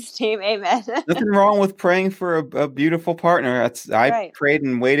 In Jesus' name, amen. Nothing wrong with praying for a beautiful partner. I Right. prayed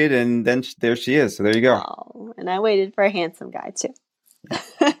and waited, and then there she is. So there you go. Oh, and I waited for a handsome guy too.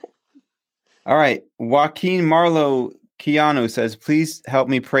 All right. Joaquin Marlo Keanu says, please help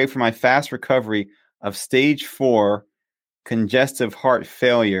me pray for my fast recovery of stage 4 congestive heart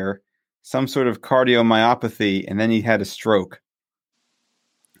failure, some sort of cardiomyopathy, and then he had a stroke.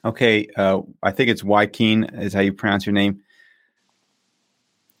 Okay. I think it's Joaquin is how you pronounce your name.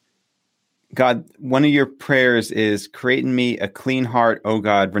 God, one of your prayers is, create in me a clean heart, O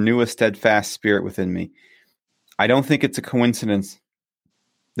God, renew a steadfast spirit within me. I don't think it's a coincidence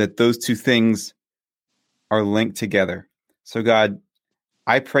that those two things are linked together. So God,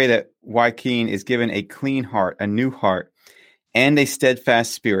 I pray that Joaquin is given a clean heart, a new heart, and a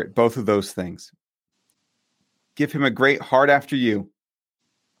steadfast spirit, both of those things. Give him a great heart after you.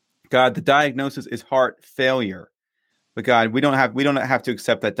 God, the diagnosis is heart failure. But God, we don't have to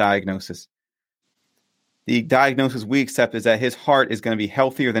accept that diagnosis. The diagnosis we accept is that his heart is going to be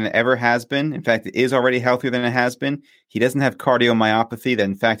healthier than it ever has been. In fact, it is already healthier than it has been. He doesn't have cardiomyopathy, that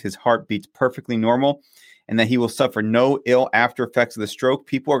in fact his heart beats perfectly normal, and that he will suffer no ill after effects of the stroke.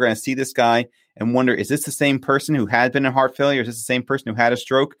 People are going to see this guy and wonder, is this the same person who had been in heart failure? Is this the same person who had a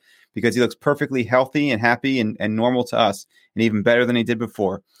stroke? Because he looks perfectly healthy and happy and normal to us, and even better than he did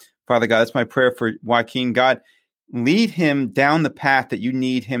before. Father God, that's my prayer for Joaquin. God, lead him down the path that you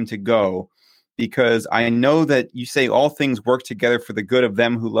need him to go, because I know that you say all things work together for the good of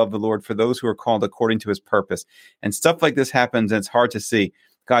them who love the Lord, for those who are called according to his purpose. And stuff like this happens, and it's hard to see.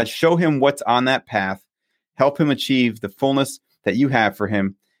 God, show him what's on that path. Help him achieve the fullness that you have for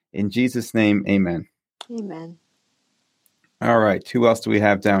him. In Jesus' name, amen. Amen. All right. Who else do we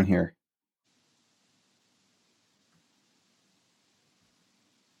have down here?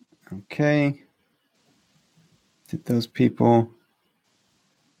 Okay. Did those people...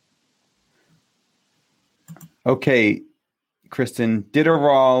 Okay, Kristen,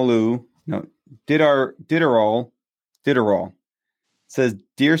 Diderol says,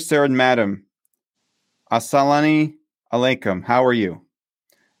 Dear Sir and Madam, Assalamu alaikum, how are you?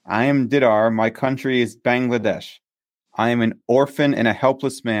 I am Didar, my country is Bangladesh. I am an orphan and a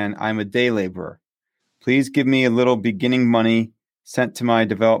helpless man. I am a day laborer. Please give me a little beginning money sent to my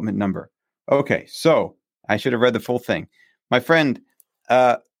development number. Okay, so I should have read the full thing. My friend,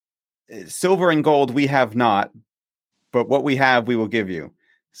 silver and gold we have not, but what we have we will give you.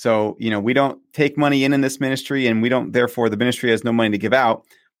 So, we don't take money in this ministry, and we don't, therefore the ministry has no money to give out,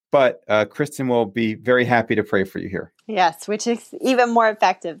 but Kristen will be very happy to pray for you here. Yes, which is even more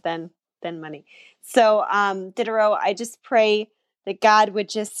effective than money. So, Diderot, I just pray that God would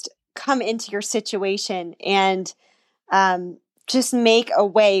just come into your situation and just make a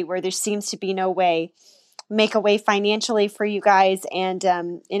way where there seems to be no way. Make a way financially for you guys, and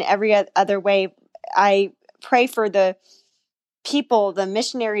in every other way. I pray for the people, the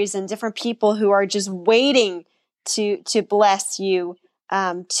missionaries and different people who are just waiting to bless you,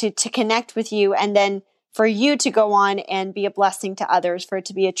 to connect with you, and then for you to go on and be a blessing to others, for it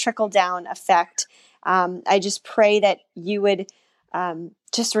to be a trickle-down effect. I just pray that you would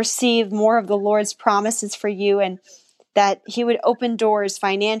just receive more of the Lord's promises for you, and that he would open doors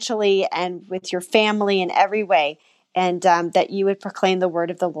financially and with your family in every way, and that you would proclaim the word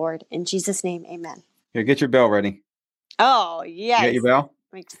of the Lord. In Jesus' name, amen. Here, get your bell ready. Oh, yes. You got your bell?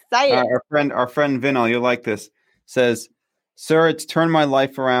 I'm excited. Our friend Vinal, you'll like this, says, Sir, it's turned my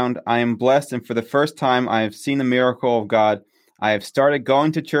life around. I am blessed, and for the first time, I have seen the miracle of God. I have started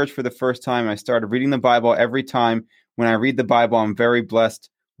going to church for the first time. I started reading the Bible every time. When I read the Bible, I'm very blessed.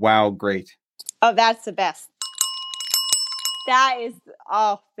 Wow, great. Oh, that's the best. That is,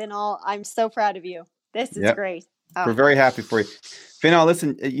 Vinal, I'm so proud of you. This is great. Oh. We're very happy for you. Vinal,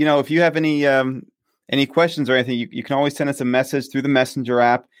 listen, if you have any questions or anything, you can always send us a message through the Messenger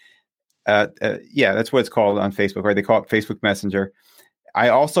app. That's what it's called on Facebook, right? They call it Facebook Messenger. I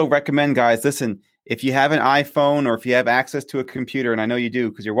also recommend, guys, listen, if you have an iPhone or if you have access to a computer, and I know you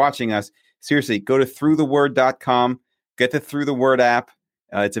do because you're watching us, seriously, go to throughtheword.com, get the Through the Word app.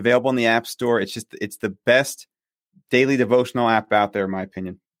 It's available in the App Store. It's the best daily devotional app out there, in my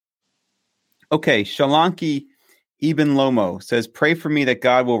opinion. Okay, Shalanki Ibn Lomo says, pray for me that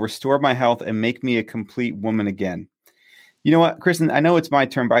God will restore my health and make me a complete woman again. You know what, Kristen, I know it's my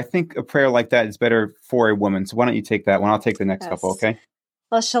turn, but I think a prayer like that is better for a woman. So why don't you take that one? I'll take the next couple, okay?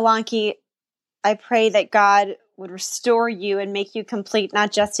 Well, Shalanki, I pray that God would restore you and make you complete,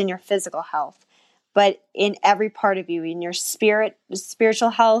 not just in your physical health, but in every part of you, in your spiritual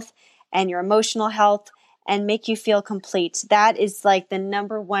health, and your emotional health and make you feel complete. That is like the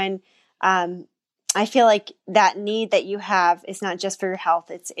number one. I feel like that need that you have is not just for your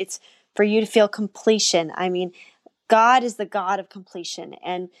health. It's for you to feel completion. I mean, God is the God of completion,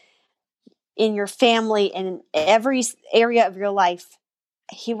 and in your family and in every area of your life,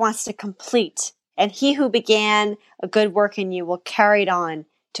 He wants to complete. And He who began a good work in you will carry it on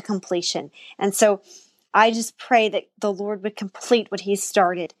to completion. And so I just pray that the Lord would complete what He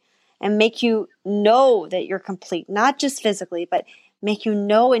started and make you know that you're complete, not just physically, but make you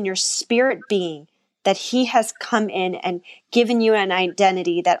know in your spirit being that He has come in and given you an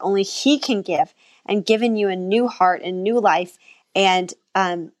identity that only He can give, and given you a new heart and new life, and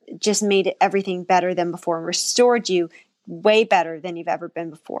just made everything better than before and restored you way better than you've ever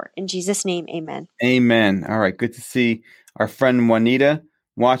been before. In Jesus' name, amen. Amen. All right. Good to see our friend Juanita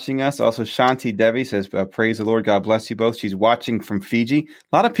watching us. Also, Shanti Devi says, praise the Lord. God bless you both. She's watching from Fiji.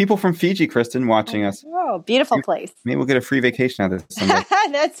 A lot of people from Fiji, Kristen, watching us. Oh, beautiful place. Maybe we'll get a free vacation out of this someday.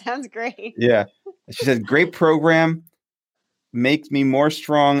 That sounds great. Yeah. She says, great program. Makes me more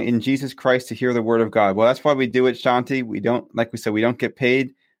strong in Jesus Christ to hear the word of God. Well, that's why we do it, Shanti. We don't, like we said, we don't get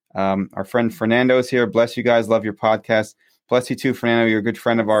paid. Our friend Fernando is here. Bless you guys. Love your podcast. Bless you too, Fernando. You're a good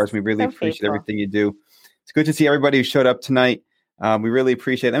friend of ours. We really appreciate everything you do. It's good to see everybody who showed up tonight. We really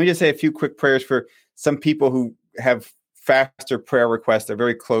appreciate it. Let me just say a few quick prayers for some people who have faster prayer requests. They're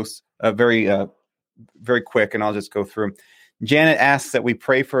very close, very quick, and I'll just go through them. Janet asks that we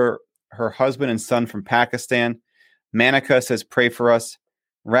pray for her husband and son from Pakistan. Manika says, pray for us.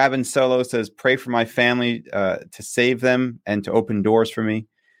 Rabin Solo says, pray for my family to save them and to open doors for me.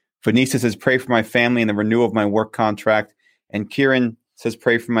 Vanessa says, pray for my family and the renewal of my work contract. And Kieran says,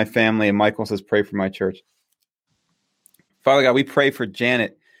 pray for my family. And Michael says, pray for my church. Father God, we pray for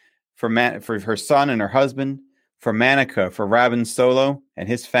Janet, for her son and her husband, for Manika, for Rabin Solo and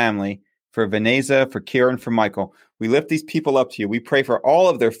his family, for Vanessa, for Kieran, for Michael. We lift these people up to you. We pray for all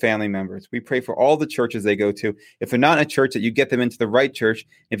of their family members. We pray for all the churches they go to. If they're not in a church, that you get them into the right church.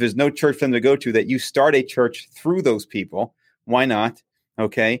 If there's no church for them to go to, that you start a church through those people. Why not?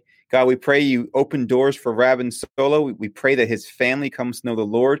 Okay. God, we pray you open doors for Rabin Solo. We pray that his family comes to know the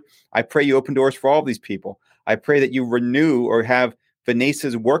Lord. I pray you open doors for all of these people. I pray that you renew or have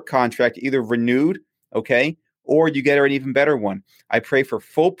Vanessa's work contract either renewed, okay, or you get her an even better one. I pray for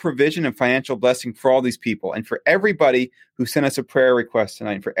full provision and financial blessing for all these people, and for everybody who sent us a prayer request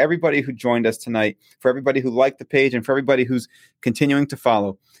tonight, for everybody who joined us tonight, for everybody who liked the page, and for everybody who's continuing to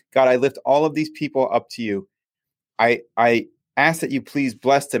follow. God, I lift all of these people up to you. I ask that you please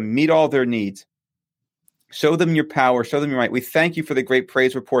bless them, meet all their needs. Show them your power, show them your might. We thank you for the great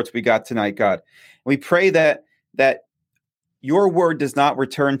praise reports we got tonight, God. We pray that your word does not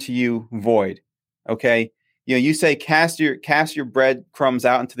return to you void, okay? You know, you say cast your bread crumbs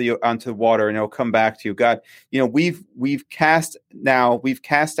out onto the water and it'll come back to you. God, you know, we've cast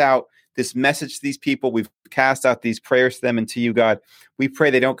out this message to these people. We've cast out these prayers to them and to you, God. We pray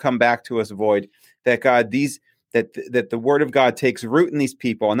they don't come back to us void. That God, that the word of God takes root in these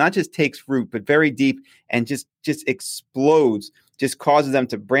people, and not just takes root, but very deep and just explodes, just causes them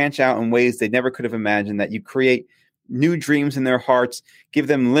to branch out in ways they never could have imagined, that you create new dreams in their hearts, give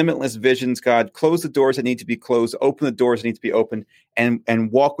them limitless visions, God. Close the doors that need to be closed, open the doors that need to be opened,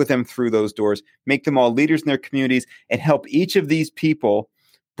 and walk with them through those doors. Make them all leaders in their communities, and help each of these people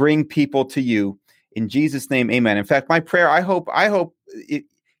bring people to you. In Jesus' name, amen. In fact, my prayer, I hope it,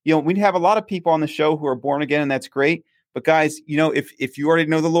 you know, we have a lot of people on the show who are born again, and that's great. But guys, you know, if you already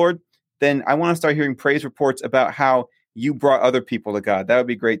know the Lord, then I want to start hearing praise reports about how you brought other people to God. That would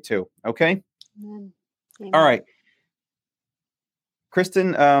be great too. Okay? Amen. All right.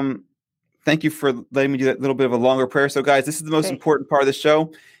 Kristen, thank you for letting me do that little bit of a longer prayer. So guys, this is the most important part of the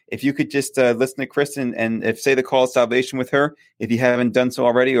show. If you could just listen to Kristen and say the call of salvation with her, if you haven't done so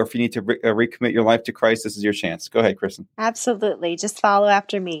already, or if you need to recommit your life to Christ, this is your chance. Go ahead, Kristen. Absolutely. Just follow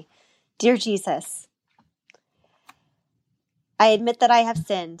after me. Dear Jesus, I admit that I have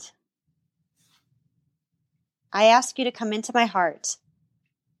sinned. I ask you to come into my heart.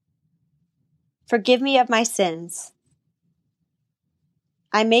 Forgive me of my sins.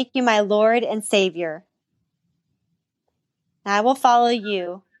 I make you my Lord and Savior. And I will follow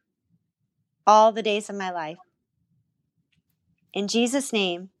you all the days of my life. In Jesus'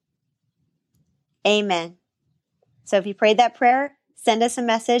 name, amen. So if you prayed that prayer, send us a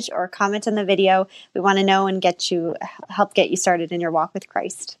message or comment on the video. We want to know and help get you started in your walk with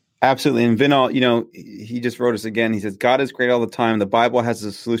Christ. Absolutely. And Vinal, you know, he just wrote us again. He says, God is great all the time. The Bible has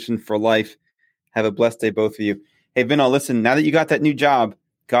a solution for life. Have a blessed day, both of you. Hey, Vinal, listen, now that you got that new job,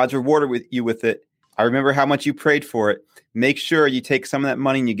 God's rewarded you with it. I remember how much you prayed for it. Make sure you take some of that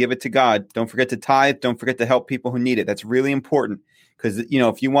money and you give it to God. Don't forget to tithe. Don't forget to help people who need it. That's really important because,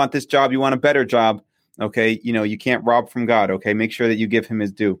 if you want this job, you want a better job, okay, you can't rob from God, okay? Make sure that you give him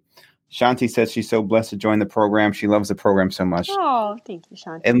his due. Shanti says she's so blessed to join the program. She loves the program so much. Oh, thank you,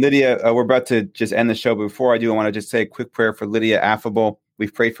 Shanti. And Lydia, we're about to just end the show. But before I do, I want to just say a quick prayer for Lydia Affable.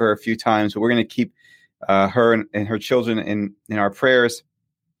 We've prayed for her a few times, but we're going to keep her and her children in our prayers.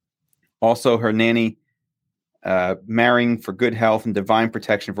 Also, her nanny, marrying for good health and divine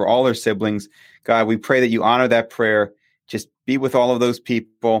protection for all her siblings. God, we pray that you honor that prayer. Just be with all of those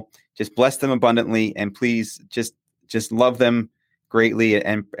people. Just bless them abundantly. And please just love them greatly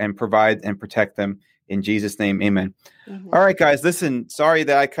and provide and protect them. In Jesus' name, amen. Mm-hmm. All right, guys, listen, sorry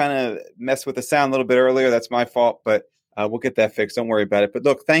that I kind of messed with the sound a little bit earlier. That's my fault, but we'll get that fixed. Don't worry about it. But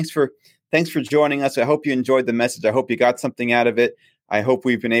look, thanks for joining us. I hope you enjoyed the message. I hope you got something out of it. I hope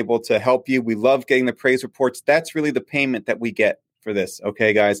we've been able to help you. We love getting the praise reports. That's really the payment that we get for this.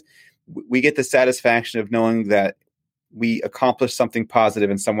 Okay, guys, we get the satisfaction of knowing that we accomplished something positive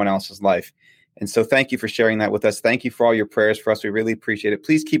in someone else's life. And so thank you for sharing that with us. Thank you for all your prayers for us. We really appreciate it.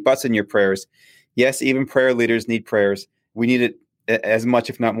 Please keep us in your prayers. Yes, even prayer leaders need prayers. We need it as much,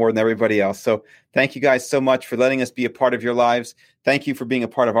 if not more than everybody else. So thank you guys so much for letting us be a part of your lives. Thank you for being a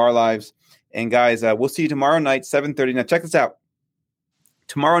part of our lives. And guys, we'll see you tomorrow night, 7:30. Now check this out.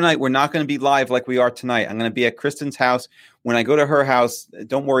 Tomorrow night, we're not going to be live like we are tonight. I'm going to be at Kristen's house. When I go to her house,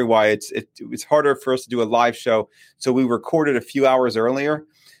 don't worry why. It's harder for us to do a live show. So we recorded a few hours earlier.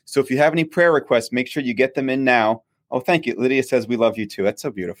 So if you have any prayer requests, make sure you get them in now. Oh, thank you. Lydia says we love you too. That's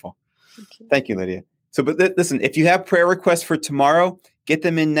so beautiful. Thank you, Lydia. So, but listen, if you have prayer requests for tomorrow, get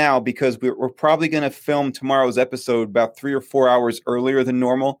them in now because we're probably going to film tomorrow's episode about 3 or 4 hours earlier than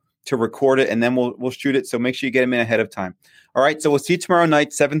normal to record it, and then we'll shoot it. So make sure you get them in ahead of time. All right. So we'll see you tomorrow night,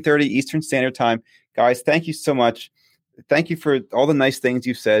 7:30 Eastern Standard Time. Guys, thank you so much. Thank you for all the nice things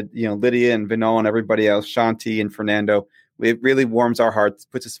you've said, Lydia and Vinod and everybody else, Shanti and Fernando. It really warms our hearts,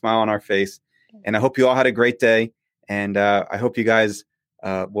 puts a smile on our face. And I hope you all had a great day. And I hope you guys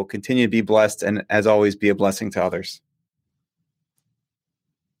will continue to be blessed and, as always, be a blessing to others.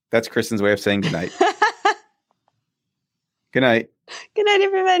 That's Kristen's way of saying good night. Good night. Good night,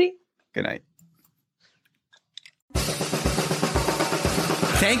 everybody. Good night.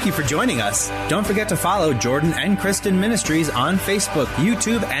 Thank you for joining us. Don't forget to follow Jordan and Kristen Ministries on Facebook,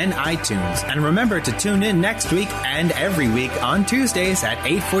 YouTube, and iTunes. And remember to tune in next week and every week on Tuesdays at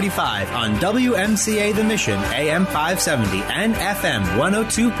 8:45 on WMCA The Mission, AM 570 and FM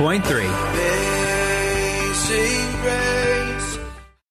 102.3.